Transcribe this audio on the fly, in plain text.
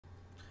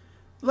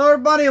Hello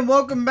everybody and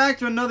welcome back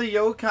to another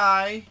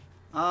yokai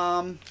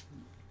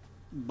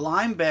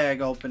blind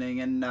bag opening,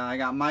 and I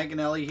got Mike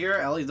and Ellie here.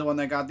 Ellie's the one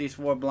that got these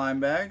 4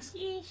 blind bags.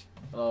 Yeesh.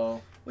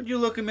 Hello. What'd you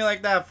look at me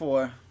like that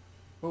for?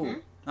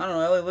 Who? I don't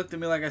know, Ellie looked at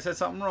me like I said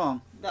something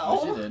wrong. No.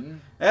 She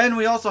didn't. And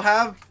we also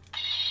have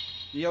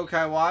the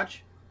Yokai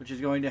Watch, which is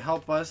going to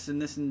help us in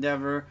this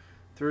endeavor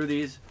through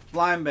these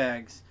blind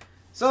bags.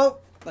 So,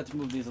 let's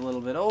move these a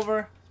little bit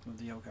over. Let's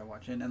move the Yokai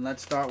Watch in, and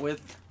let's start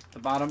with the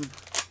bottom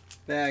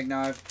bag.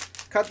 Now, I've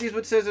cut these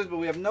with scissors, but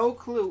we have no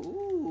clue.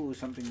 Ooh,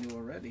 something new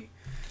already.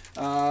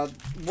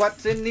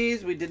 What's in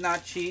these? We did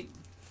not cheat.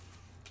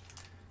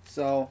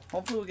 So,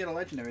 hopefully we'll get a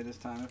legendary this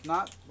time. If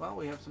not, well,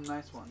 we have some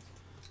nice ones.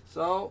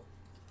 So,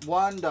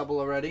 one double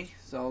already.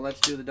 So, let's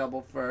do the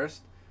double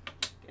first.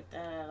 Get that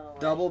out of the way.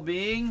 Double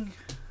being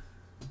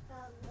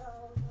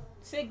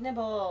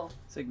Signable.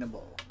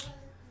 Signable.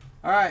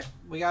 Alright,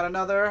 we got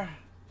another.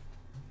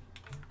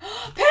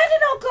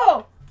 Panda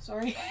Uncle!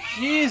 Sorry.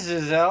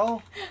 Jesus,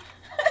 Elle.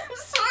 I'm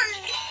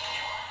sorry.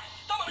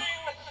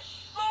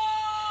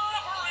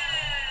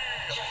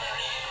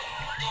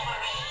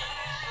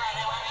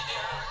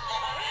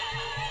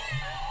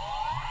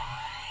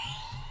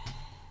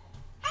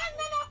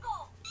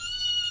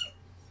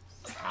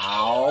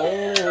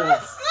 Ow.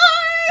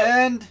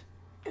 And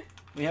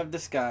we have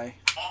this guy.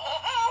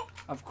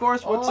 Of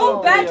course, what's Oh,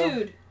 up, bad Leo?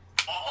 dude.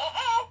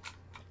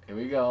 Here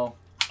we go.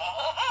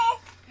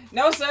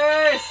 No,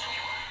 sirs.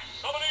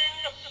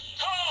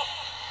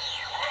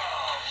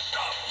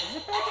 Is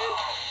it bad dude?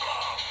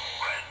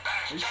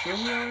 Are you sure we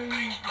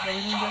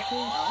didn't get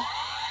this?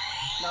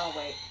 No,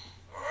 wait.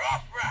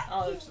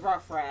 Oh, it's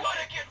rough rat.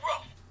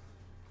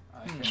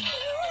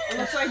 It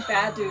looks like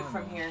bad dude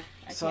from here.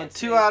 I So can't 2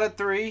 see. out of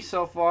 3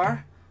 so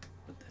far.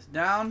 Put this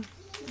down.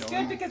 It's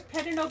good because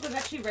Pedinoke is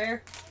actually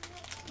rare.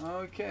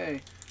 Okay.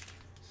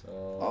 So.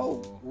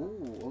 Oh.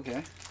 Ooh.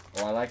 Okay.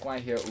 Oh, I like when I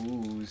hear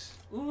oohs.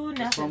 Ooh, This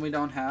nothing. one we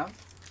don't have.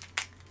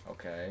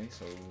 Okay,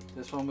 so.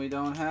 This one we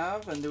don't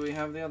have. And do we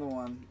have the other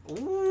one?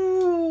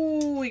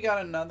 Ooh. We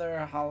got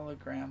another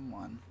hologram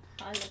one.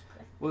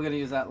 We're gonna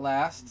use that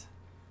last.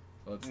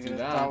 Let's We're do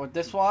gonna that. start with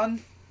this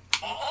one.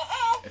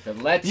 If it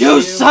lets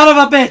You son of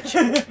a bitch!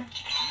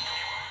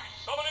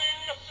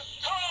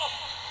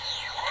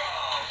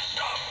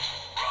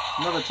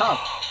 Another tough.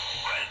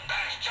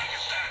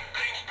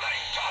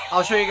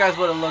 I'll show you guys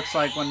what it looks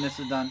like when this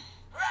is done.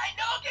 Right,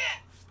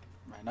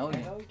 no.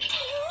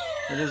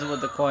 So this is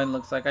what the coin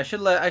looks like. I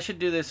should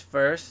do this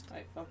first.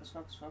 Alright, focus,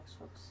 focus, focus,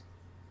 focus.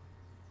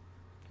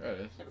 There it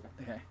is. There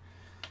we go. Okay.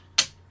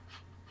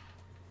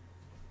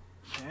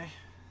 Okay.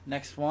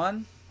 Next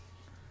one.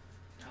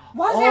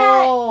 What's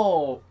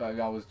Oh! I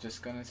was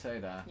just gonna say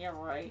that. that? Yeah,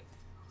 right.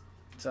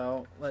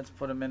 So let's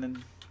put them in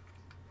and.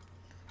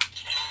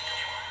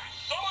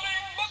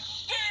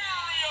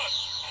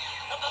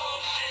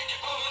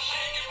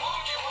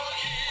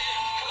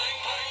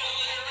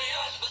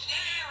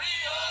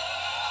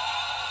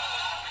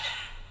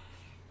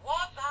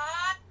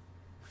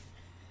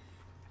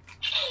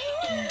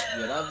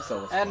 Yeah, that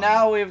episode was And fun.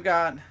 now we've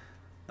got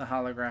the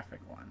holographic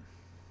one.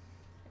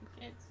 I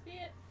can't see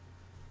it.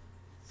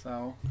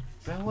 So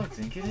Is that what I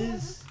think it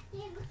is?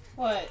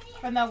 What?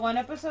 From that one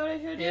episode I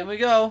showed you? here we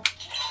go.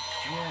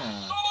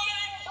 Yeah.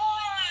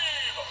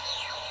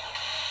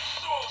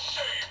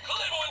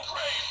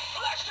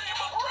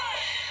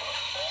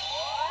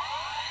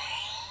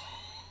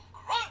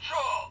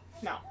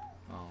 No,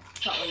 Oh.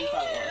 it's not what you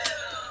thought it was.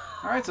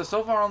 Alright,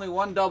 so far only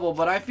one double,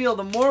 but I feel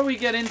the more we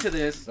get into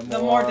this, The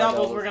more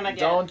doubles we're gonna get.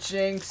 Don't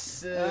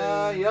jinx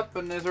it. yep,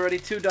 and there's already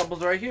 2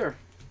 doubles right here.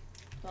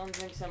 Don't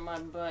drink some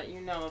mud, but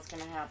you know what's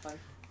gonna happen.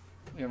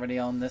 We already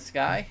own this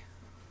guy.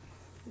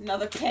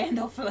 Another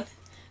candle for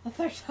the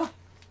third time.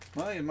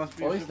 Well, it must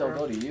be. Always super-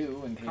 they'll go to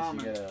you in case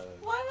common. you get a.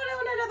 Why would I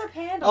want another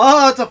candle?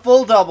 Oh, it's a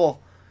full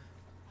double.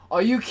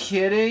 Are you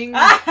kidding?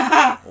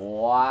 Ah!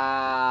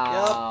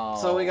 Wow.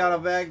 Yep. So we got a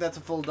bag that's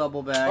a full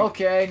double bag.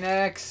 Okay,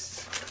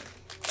 next.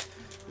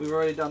 We've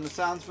already done the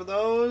sounds for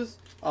those.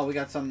 Oh, we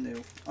got some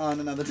new. On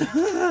another.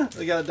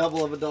 We got a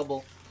double of a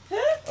double.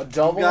 A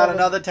double. We got of-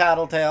 another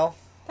tattletale.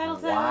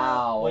 Tattletale.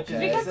 Wow. Which is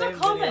Okay. Because they're Same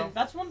common. video.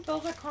 That's one.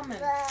 Those are common.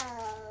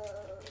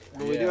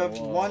 But we do Yeah, have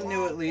whoa. one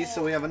new at least,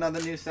 so we have another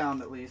new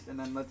sound at least. And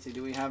then let's see,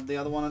 do we have the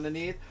other one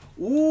underneath?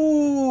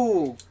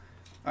 Ooh!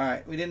 All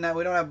right, we don't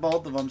have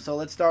both of them, so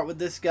let's start with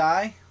this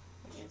guy.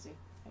 I can't see.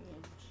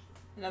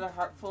 Another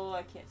heart full.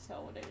 I can't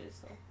tell what it is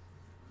though.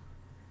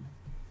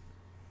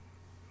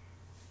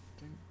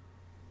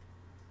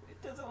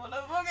 It doesn't want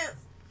to focus.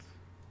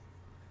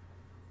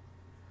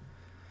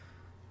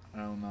 I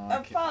don't know.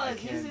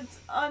 Apologies, it's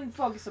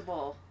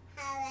unfocusable.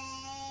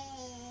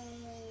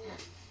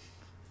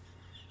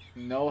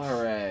 No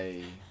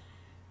hooray.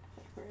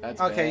 That's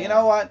Okay, bad. you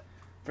know what?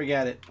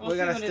 Forget it. We'll We're see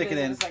gonna what stick it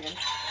is in. a second.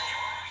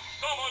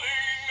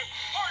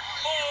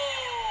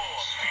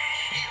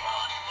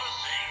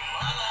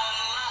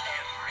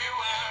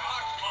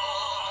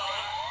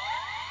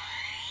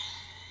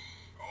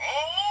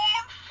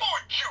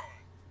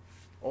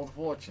 Old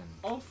Fortune.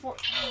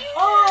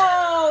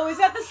 Oh, is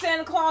that the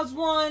Santa Claus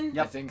one.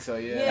 Yep. I think so,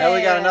 yeah. Yeah. And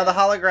we got another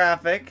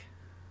holographic.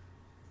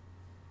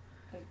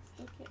 I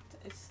still can't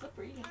it's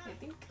slippery, I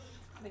think.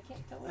 I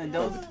can't tell. And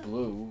Oh, those- it's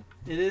blue.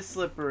 It is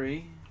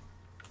slippery.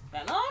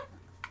 Venom?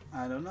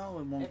 I don't know.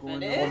 It won't If go it in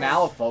the is- Well,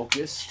 now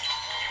focused.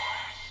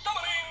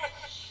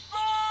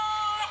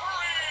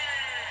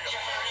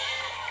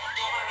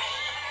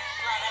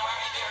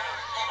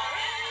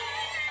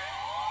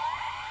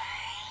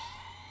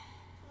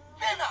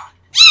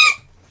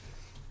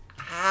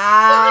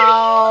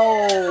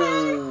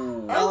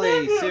 Ow!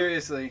 Ellie,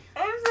 seriously.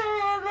 I'm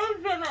sorry, I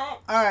love Venom.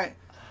 Alright.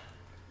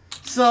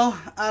 So,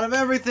 out of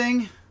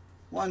everything,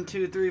 1,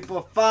 2, 3,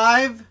 4,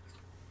 5,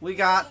 we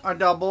got our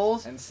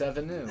doubles And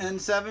 7 new.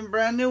 and 7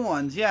 brand new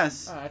ones.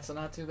 Yes. Alright, so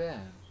not too bad.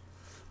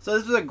 So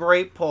this was a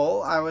great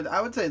pull. I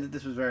would say that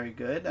this was very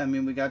good. I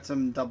mean, we got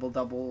some double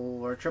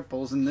or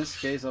triples in this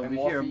case over And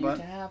more here, for you but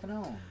to have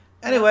known.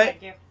 anyway,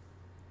 Thank you.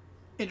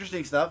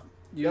 interesting stuff.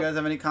 You Yep. guys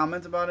have any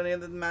comments about any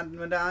of the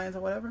medallions or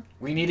whatever?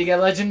 We need to get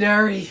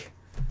legendary.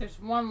 There's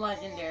one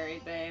legendary,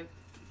 babe.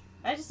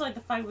 I just like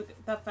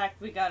the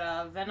fact we got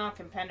a Venok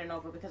and Pendant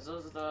over because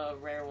those are the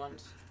rare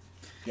ones.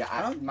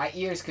 Yeah, my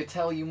ears could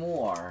tell you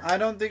more. I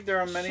don't think there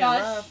are many Shush.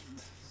 left.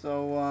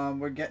 So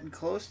we're getting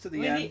close to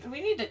the end.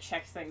 We need to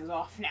check things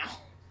off now.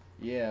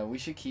 Yeah, we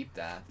should keep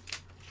that.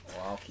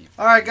 Well, I'll keep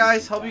that. Alright You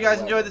guys, keep hope that, you guys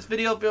enjoyed whatever. this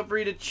video. Feel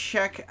free to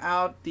check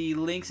out the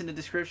links in the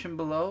description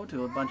below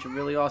to a bunch of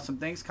really awesome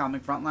things.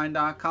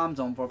 ComicFrontline.com,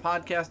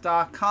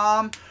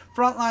 Zone4Podcast.com,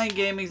 Frontline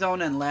Gaming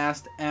Zone, and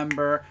Last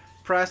Ember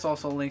Press.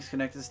 Also links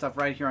connected to stuff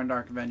right here on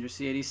Dark Avenger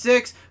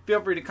C86.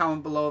 Feel free to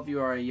comment below if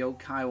you are a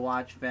Yokai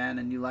Watch fan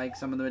and you like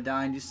some of the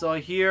medallions you saw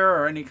here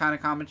or any kind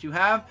of comments you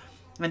have.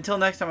 Until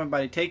next time,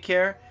 everybody, take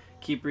care,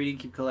 keep reading,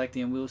 keep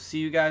collecting, and we will see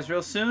you guys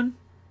real soon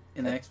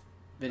in the next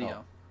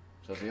video.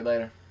 So see you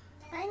later.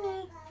 Bye.